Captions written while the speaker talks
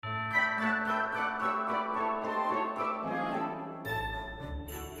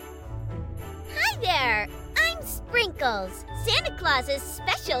sprinkles, Santa Claus's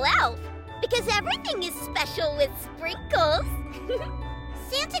special elf. Because everything is special with sprinkles.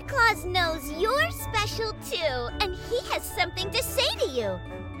 Santa Claus knows you're special too, and he has something to say to you.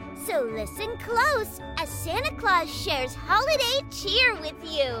 So listen close as Santa Claus shares holiday cheer with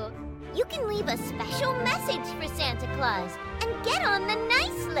you. You can leave a special message for Santa Claus and get on the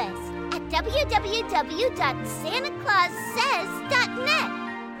nice list at www.santaclaussays.net.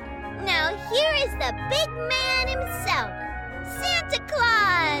 Now here is the big man himself, Santa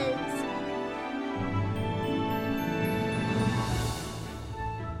Claus!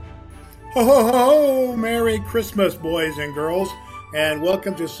 Ho, ho, ho! Merry Christmas, boys and girls, and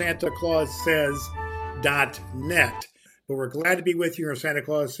welcome to SantaClausSays.net. But we're glad to be with you on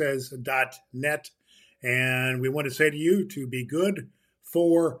SantaClausSays.net, and we want to say to you to be good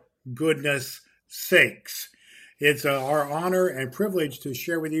for goodness sakes. It's our honor and privilege to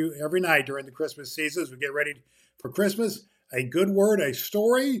share with you every night during the Christmas season as we get ready for Christmas, a good word, a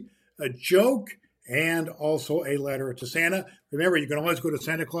story, a joke, and also a letter to Santa. Remember, you can always go to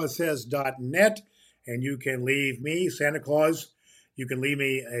SantaClausSays.net, and you can leave me, Santa Claus, you can leave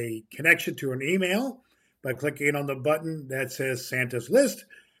me a connection to an email by clicking on the button that says Santa's List,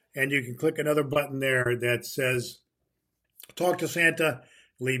 and you can click another button there that says Talk to Santa,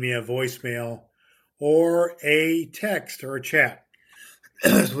 leave me a voicemail, or a text or a chat.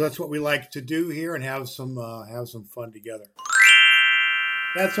 So that's what we like to do here and have some fun together.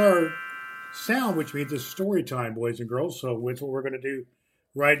 That's our sound, which means it's story time, boys and girls. So that's what we're going to do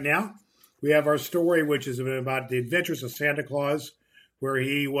right now. We have our story, which is about the adventures of Santa Claus, where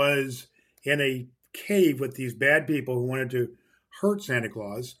he was in a cave with these bad people who wanted to hurt Santa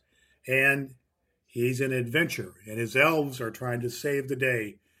Claus, and he's in an adventure, and his elves are trying to save the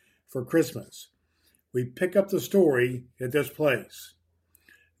day for Christmas. We pick up the story at this place.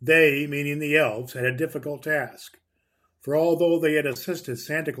 They, meaning the elves, had a difficult task. For although they had assisted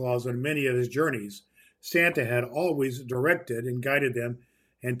Santa Claus on many of his journeys, Santa had always directed and guided them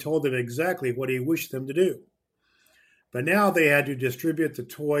and told them exactly what he wished them to do. But now they had to distribute the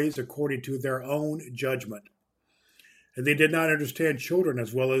toys according to their own judgment. And they did not understand children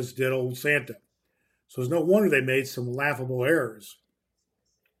as well as did old Santa. So it's no wonder they made some laughable errors.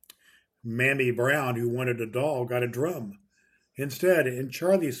 Mammy Brown, who wanted a doll, got a drum instead, and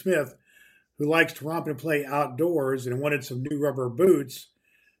Charlie Smith, who likes to romp and play outdoors and wanted some new rubber boots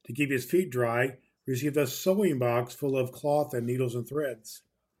to keep his feet dry, received a sewing box full of cloth and needles and threads.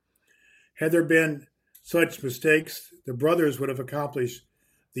 Had there been such mistakes, the brothers would have accomplished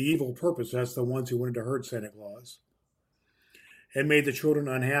the evil purpose. That's the ones who wanted to hurt Santa Claus and made the children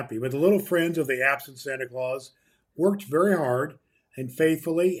unhappy. But the little friends of the absent Santa Claus worked very hard and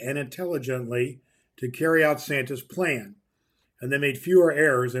faithfully and intelligently to carry out Santa's plan, and they made fewer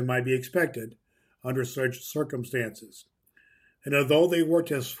errors than might be expected under such circumstances. And although they worked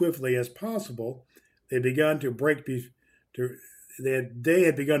as swiftly as possible, they had begun to break before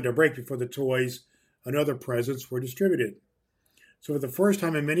the toys and other presents were distributed. So for the first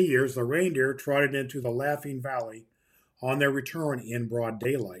time in many years, the reindeer trotted into the Laughing Valley on their return in broad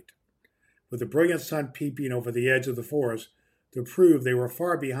daylight, with the brilliant sun peeping over the edge of the forest to prove they were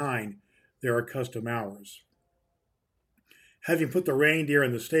far behind their accustomed hours. Having put the reindeer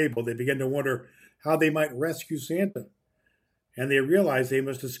in the stable, they began to wonder how they might rescue Santa, and they realized they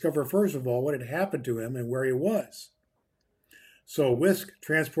must discover first of all what had happened to him and where he was. So Whisk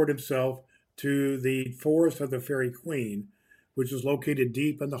transported himself to the forest of the Fairy Queen, which was located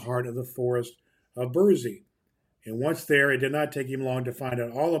deep in the heart of the forest of Burzy. And once there, it did not take him long to find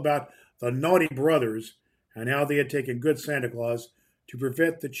out all about the naughty brothers and how they had taken good Santa Claus to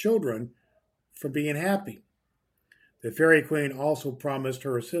prevent the children from being happy. The Fairy Queen also promised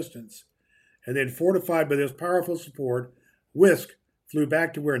her assistance, and then, fortified by this powerful support, Whisk flew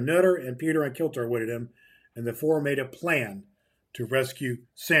back to where Nutter and Peter and Kilter awaited him, and the four made a plan to rescue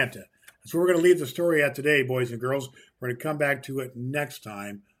Santa. That's where we're going to leave the story at today, boys and girls. We're going to come back to it next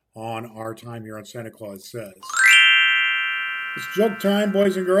time on our time here on Santa Claus Says. It's joke time,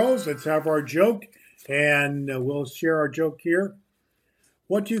 boys and girls. Let's have our joke, and we'll share our joke here.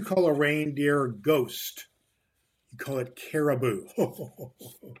 What do you call a reindeer ghost? You call it caribou.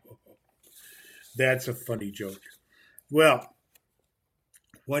 That's a funny joke. Well,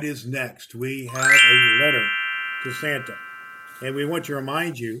 what is next? We have a letter to Santa. And we want to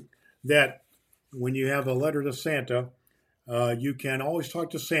remind you that when you have a letter to Santa, you can always talk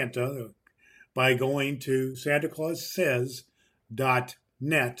to Santa by going to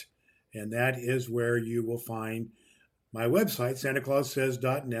SantaClausSays.net. And that is where you will find my website,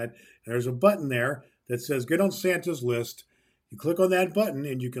 SantaClausSays.net. And there's a button there that says Get on Santa's List. You click on that button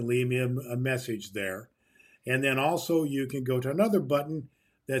and you can leave me a message there. And then also you can go to another button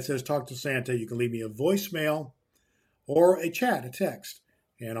that says Talk to Santa. You can leave me a voicemail or a chat, a text,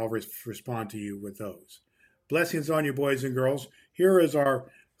 and I'll respond to you with those. Blessings on you, boys and girls. Here is our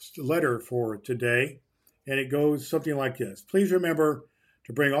letter for today, and it goes something like this. Please remember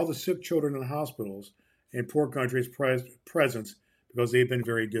to bring all the sick children in hospitals in poor countries presents because they've been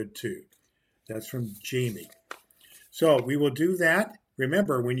very good too. That's from Jamie. So we will do that.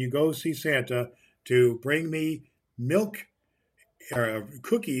 Remember, when you go see Santa, to bring me milk,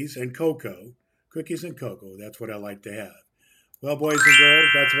 cookies and cocoa. Cookies and cocoa, that's what I like to have. Well, boys and girls,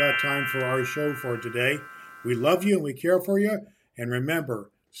 that's about time for our show for today. We love you and we care for you. And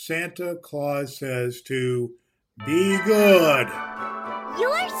remember, Santa Claus says to be good.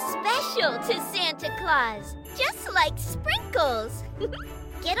 You're special to Santa Claus, just like Sprinkles.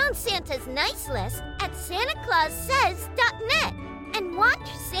 Get on Santa's nice list at SantaClausSays.net and watch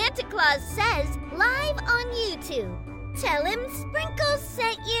Santa Claus Says live on YouTube. Tell him Sprinkles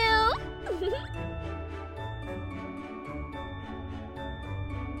sent you.